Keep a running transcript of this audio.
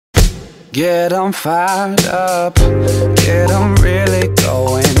Get 'em fired up, get 'em really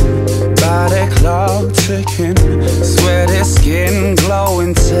going. Body clock ticking, sweaty skin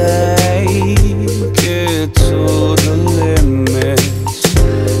glowing. Take it to the limits,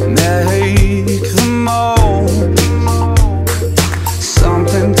 make the most.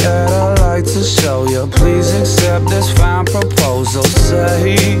 Something that I like to show you. Please accept this fine proposal.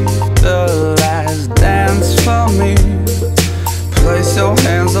 Save the last dance for me. Place your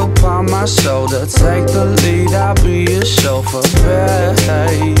hands upon my shoulder. Take the lead, I'll be your chauffeur.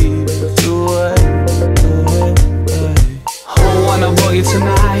 Babe, do it, do it, babe. Who wanna boogie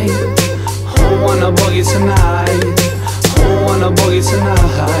tonight? Who wanna boogie tonight? Who wanna boogie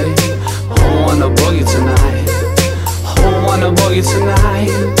tonight? Who wanna boogie tonight? Who wanna boogie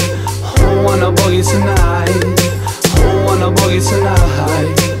tonight? Who wanna boogie tonight? Who wanna boogie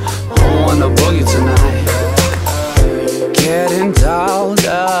tonight? Who wanna boogie tonight? Getting dolled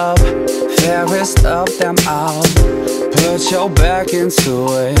up, fairest of them all. Put your back into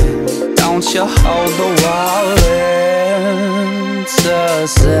it. Don't you hold the wall. It's a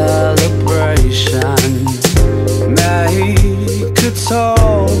celebration. Make it talk.